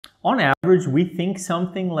On average, we think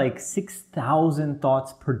something like 6,000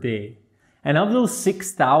 thoughts per day. And of those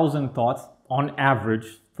 6,000 thoughts, on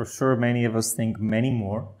average, for sure many of us think many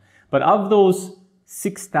more, but of those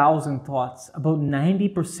 6,000 thoughts, about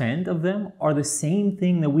 90% of them are the same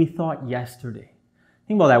thing that we thought yesterday.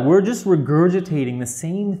 Think about that. We're just regurgitating the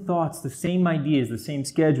same thoughts, the same ideas, the same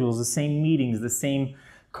schedules, the same meetings, the same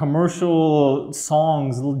commercial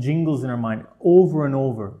songs, little jingles in our mind over and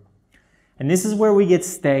over. And this is where we get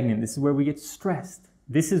stagnant. This is where we get stressed.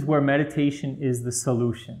 This is where meditation is the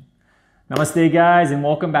solution. Namaste, guys, and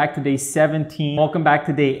welcome back to day 17. Welcome back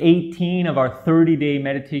to day 18 of our 30-day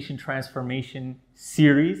meditation transformation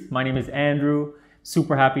series. My name is Andrew.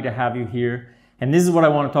 Super happy to have you here. And this is what I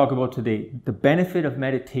want to talk about today. The benefit of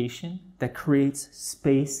meditation that creates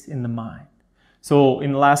space in the mind. So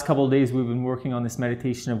in the last couple of days, we've been working on this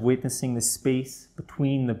meditation of witnessing the space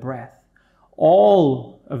between the breath.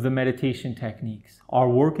 All of the meditation techniques are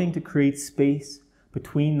working to create space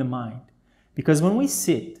between the mind. Because when we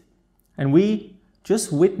sit and we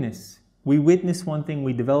just witness, we witness one thing,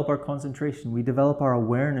 we develop our concentration, we develop our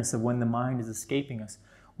awareness of when the mind is escaping us.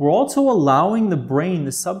 We're also allowing the brain,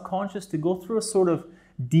 the subconscious, to go through a sort of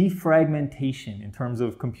defragmentation in terms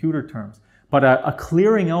of computer terms, but a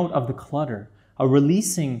clearing out of the clutter, a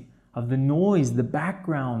releasing of the noise, the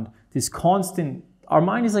background, this constant. Our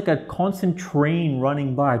mind is like a constant train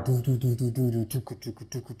running by.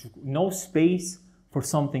 No space for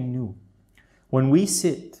something new. When we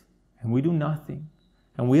sit and we do nothing,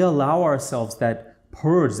 and we allow ourselves that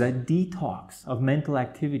purge, that detox of mental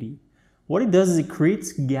activity, what it does is it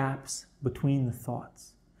creates gaps between the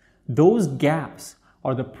thoughts. Those gaps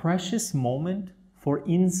are the precious moment for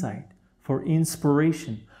insight, for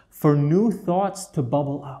inspiration, for new thoughts to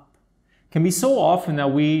bubble up. It can be so often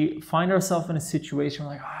that we find ourselves in a situation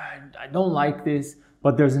where I don't like this,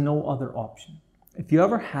 but there's no other option. If you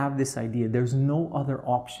ever have this idea, there's no other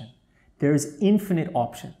option. There's infinite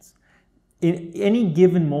options. In any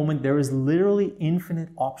given moment, there is literally infinite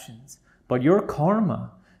options. But your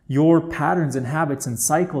karma, your patterns and habits and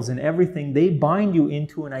cycles and everything, they bind you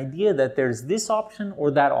into an idea that there's this option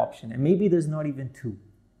or that option. And maybe there's not even two.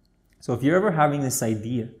 So if you're ever having this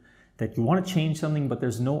idea that you want to change something, but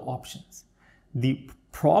there's no options. The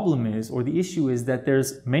problem is, or the issue is that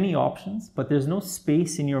there's many options, but there's no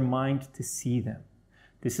space in your mind to see them.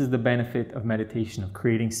 This is the benefit of meditation, of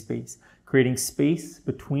creating space. Creating space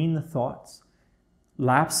between the thoughts,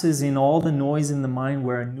 lapses in all the noise in the mind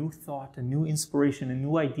where a new thought, a new inspiration, a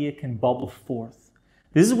new idea can bubble forth.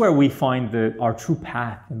 This is where we find our true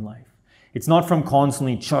path in life. It's not from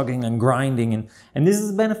constantly chugging and grinding, and this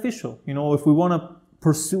is beneficial. You know, if we want to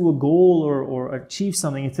pursue a goal or achieve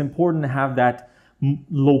something, it's important to have that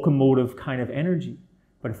locomotive kind of energy.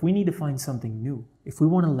 But if we need to find something new, if we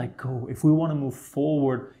want to let go, if we want to move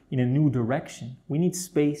forward in a new direction, we need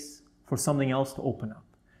space for something else to open up.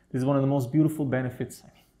 This is one of the most beautiful benefits.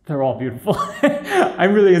 They're all beautiful.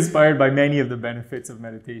 I'm really inspired by many of the benefits of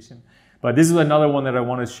meditation. But this is another one that I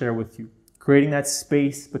want to share with you. Creating that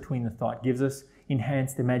space between the thought gives us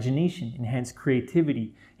enhanced imagination, enhanced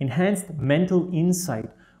creativity, enhanced mental insight,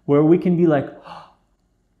 where we can be like,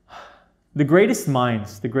 the greatest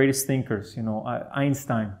minds, the greatest thinkers,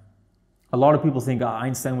 Einstein. A lot of people think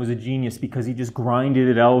Einstein was a genius because he just grinded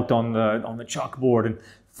it out on the chalkboard and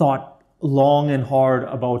thought long and hard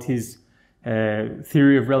about his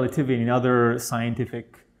theory of relativity and other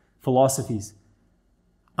scientific philosophies.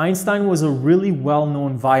 Einstein was a really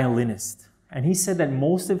well-known violinist, and he said that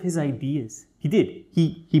most of his ideas,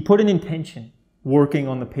 he put an intention working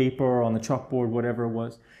on the paper or on the chalkboard, whatever it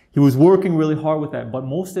was. He was working really hard with that, but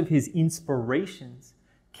most of his inspirations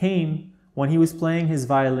came when he was playing his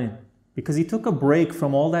violin, because he took a break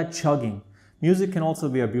from all that chugging. Music can also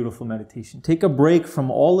be a beautiful meditation. Take a break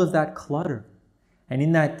from all of that clutter, and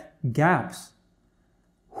in that gaps,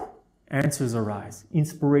 answers arise,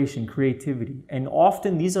 inspiration, creativity, and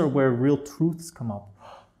often these are where real truths come up,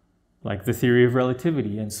 like the theory of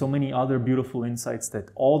relativity and so many other beautiful insights that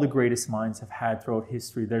all the greatest minds have had throughout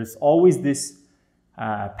history. There's always this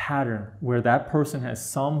pattern where that person has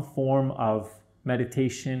some form of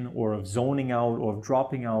meditation or of zoning out or of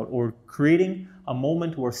dropping out or creating a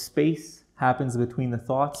moment where space happens between the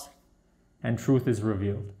thoughts and truth is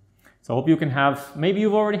revealed. So I hope you can have, maybe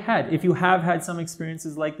you've already had, if you have had some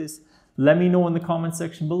experiences like this, let me know in the comment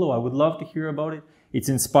section below. I would love to hear about it. It's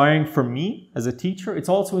inspiring for me as a teacher. It's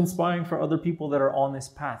also inspiring for other people that are on this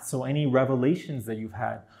path. So any revelations that you've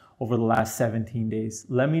had over the last 17 days,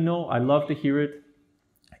 let me know. I'd love to hear it.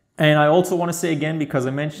 And I also want to say again, because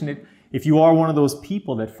I mentioned it, if you are one of those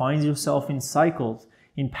people that finds yourself in cycles,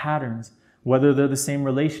 in patterns, whether they're the same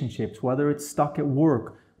relationships, whether it's stuck at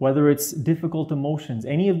work, whether it's difficult emotions,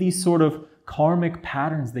 any of these sort of karmic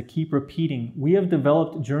patterns that keep repeating, we have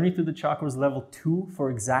developed Journey Through the Chakras Level 2 for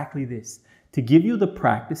exactly this. To give you the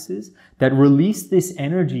practices that release this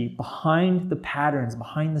energy behind the patterns,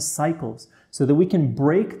 behind the cycles, so that we can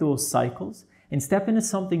break those cycles and step into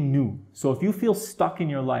something new. So if you feel stuck in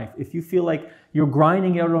your life, if you feel like you're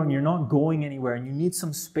grinding out and you're not going anywhere and you need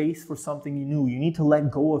some space for something new, you need to let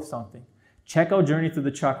go of something, check out Journey Through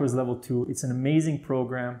the Chakras Level 2. It's an amazing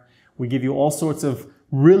program. We give you all sorts of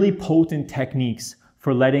really potent techniques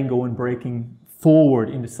for letting go and breaking forward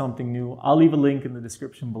into something new. I'll leave a link in the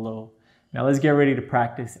description below. Now let's get ready to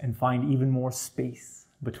practice and find even more space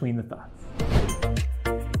between the thoughts.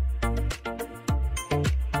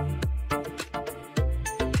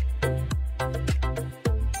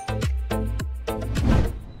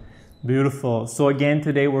 Beautiful. So again,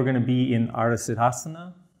 today we're going to be in Ardha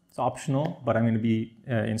Siddhasana. It's optional, but I'm going to be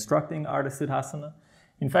instructing Ardha Siddhasana.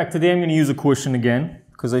 In fact, today I'm going to use a cushion again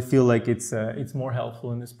because I feel like it's more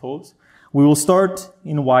helpful in this pose. We will start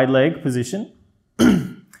in wide leg position.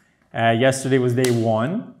 Yesterday was day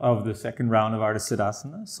 1 of the second round of Ardha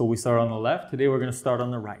Siddhasana. So we start on the left. Today we're going to start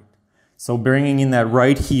on the right. So bringing in that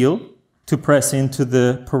right heel to press into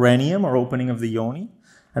the perineum or opening of the yoni,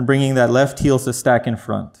 and bringing that left heel to stack in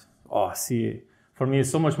front. Oh, see, for me it's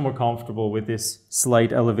so much more comfortable with this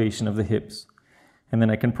slight elevation of the hips. And then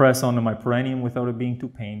I can press onto my perineum without it being too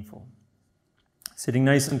painful. Sitting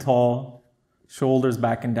nice and tall, shoulders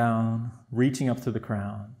back and down, reaching up to the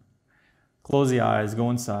crown. Close the eyes, go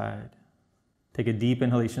inside. Take a deep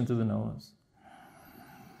inhalation through the nose.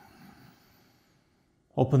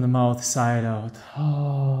 Open the mouth, sigh it out.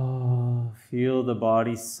 Oh, feel the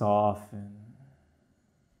body soften.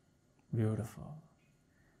 Beautiful.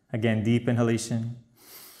 Again, deep inhalation.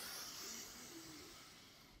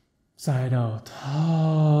 Sigh it out.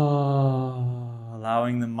 Oh,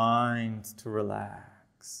 allowing the mind to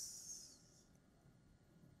relax.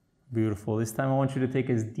 Beautiful. This time I want you to take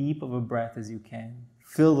as deep of a breath as you can.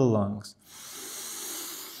 Fill the lungs.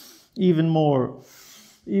 Even more.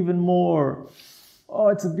 Even more. Oh,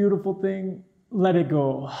 it's a beautiful thing. Let it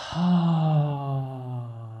go.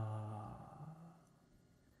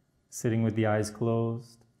 Sitting with the eyes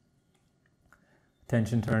closed.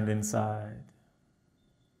 Attention turned inside.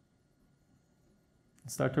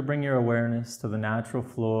 Start to bring your awareness to the natural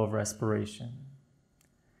flow of respiration.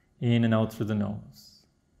 In and out through the nose.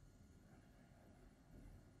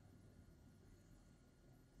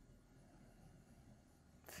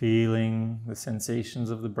 Feeling the sensations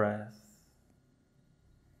of the breath.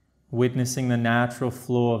 Witnessing the natural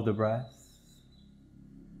flow of the breath.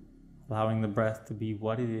 Allowing the breath to be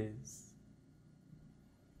what it is.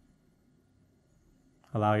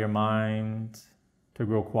 Allow your mind to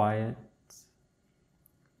grow quiet.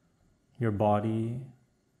 Your body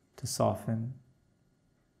to soften.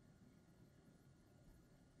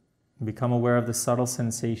 Become aware of the subtle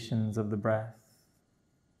sensations of the breath.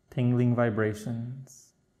 Tingling vibrations.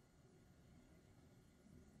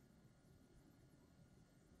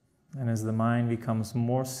 And as the mind becomes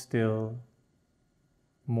more still,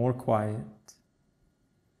 more quiet,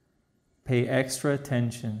 pay extra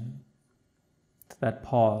attention to that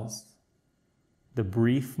pause, the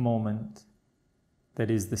brief moment that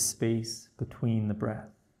is the space between the breath.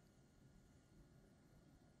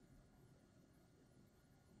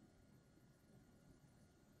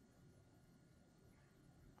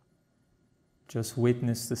 Just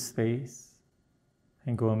witness the space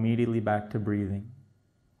and go immediately back to breathing.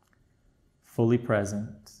 Fully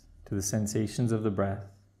present to the sensations of the breath,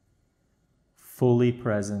 fully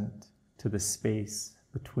present to the space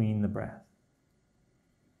between the breath.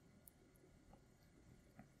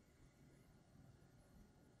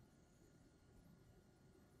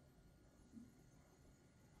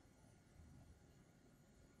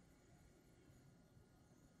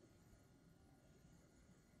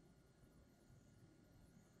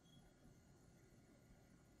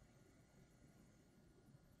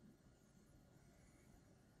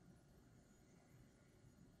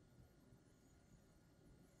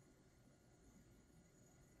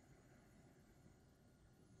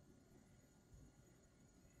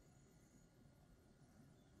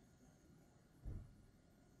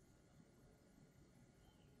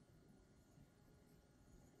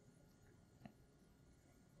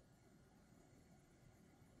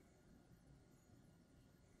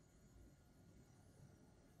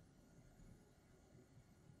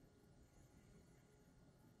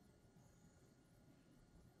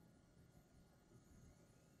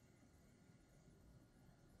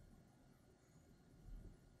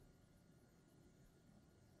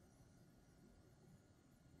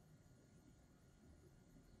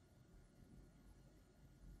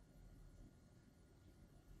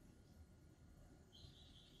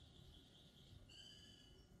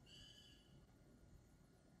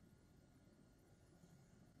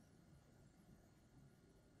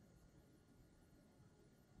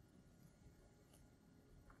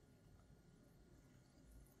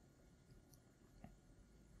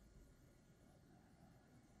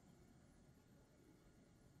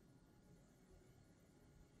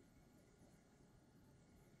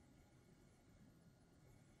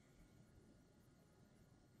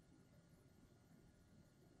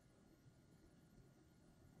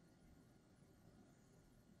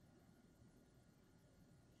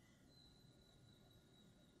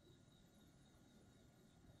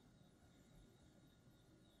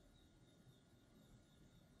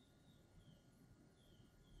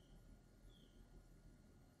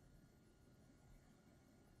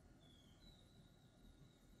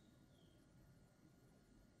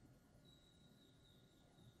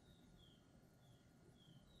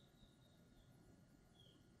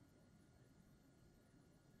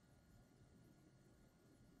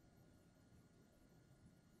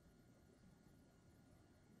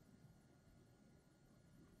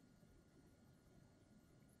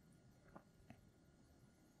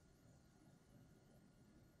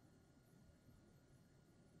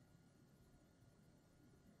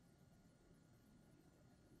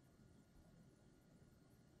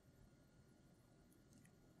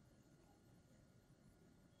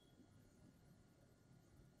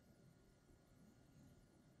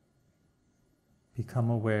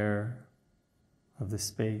 become aware of the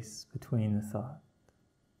space between the thought,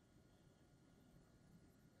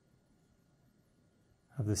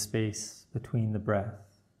 of the space between the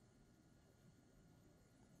breath.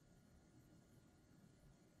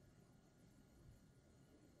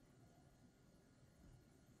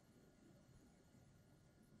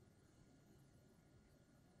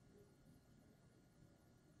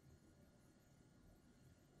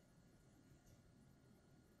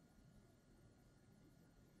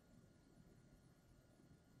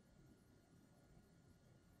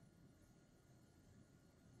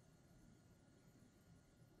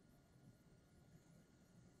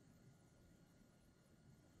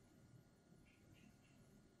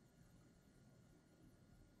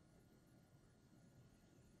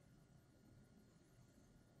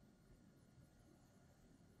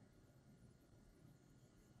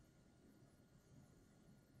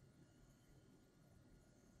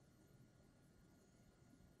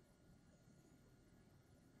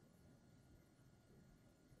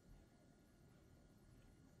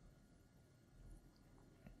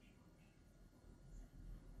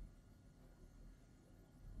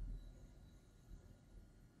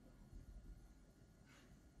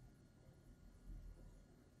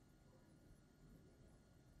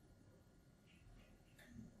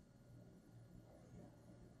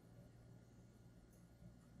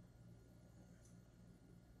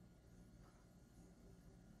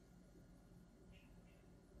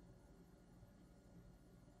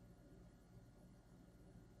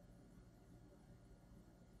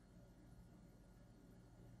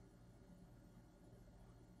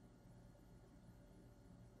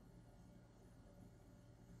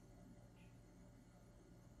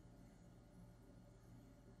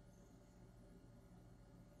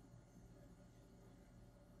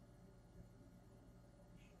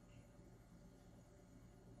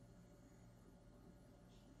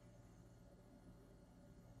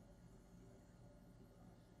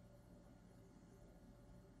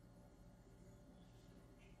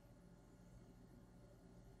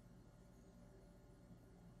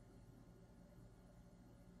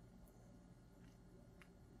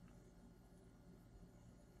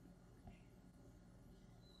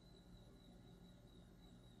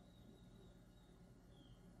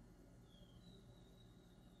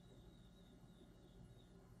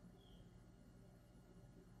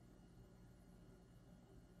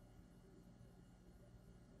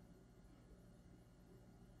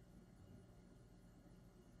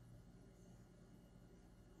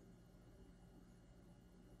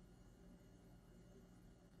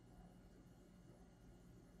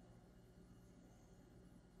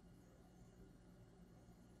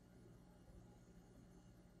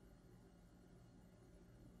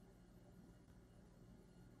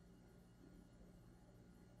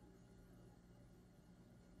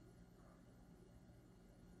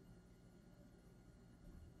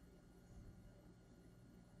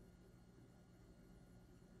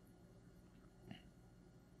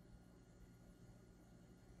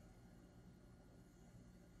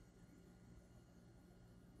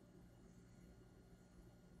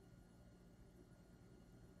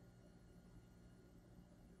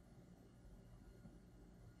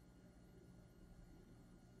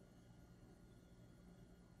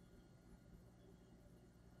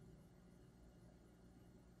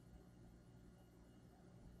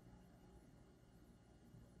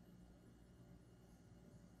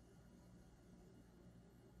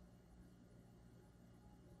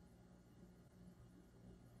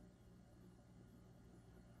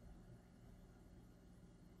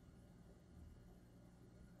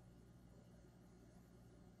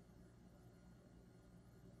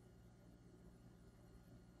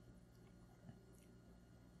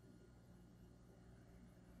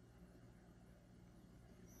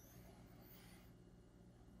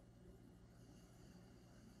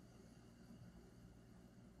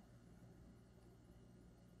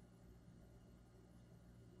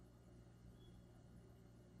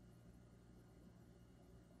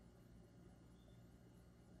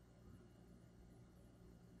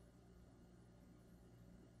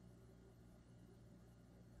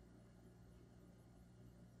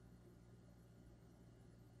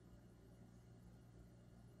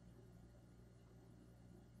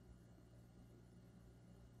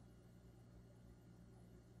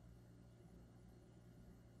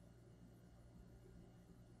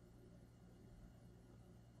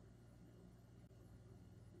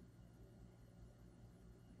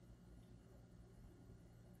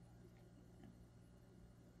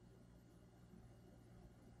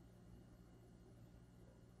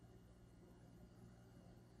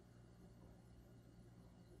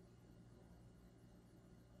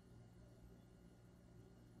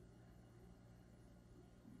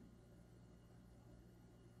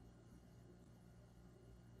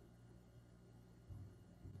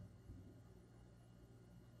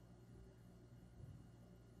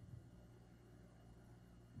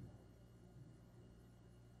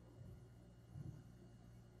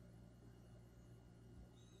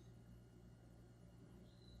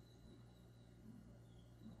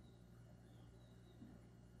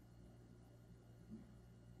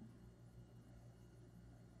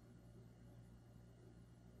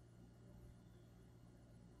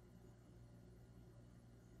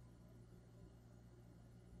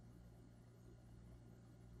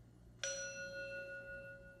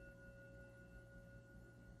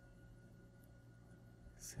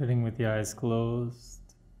 Sitting with the eyes closed,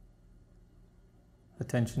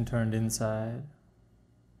 attention turned inside.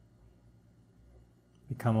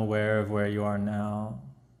 Become aware of where you are now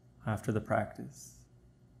after the practice.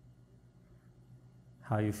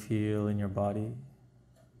 How you feel in your body,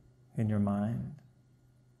 in your mind.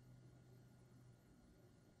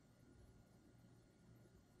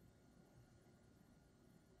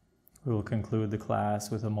 We will conclude the class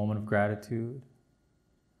with a moment of gratitude,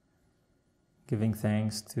 giving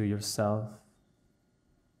thanks to yourself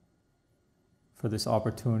for this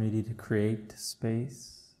opportunity to create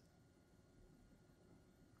space.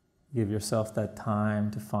 Give yourself that time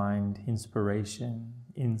to find inspiration,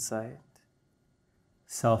 insight,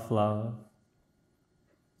 self-love,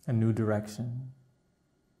 a new direction,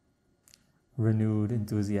 renewed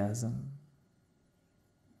enthusiasm.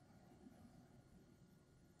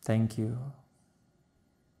 Thank you.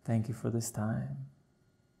 Thank you for this time.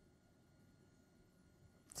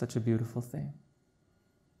 Such a beautiful thing.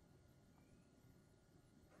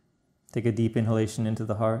 Take a deep inhalation into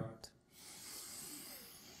the heart.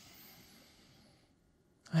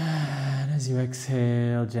 And as you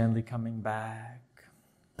exhale, gently coming back.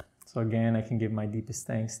 So again, I can give my deepest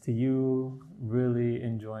thanks to you. Really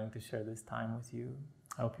enjoying to share this time with you.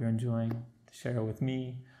 I hope you're enjoying to share it with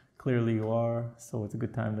me. Clearly you are, so it's a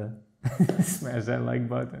good time to smash that like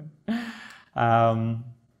button.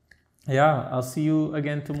 Yeah, I'll see you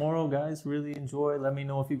again tomorrow, guys. Really enjoy. Let me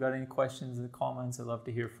know if you got any questions in the comments. I'd love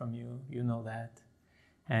to hear from you. You know that.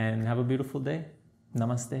 And have a beautiful day.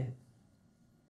 Namaste.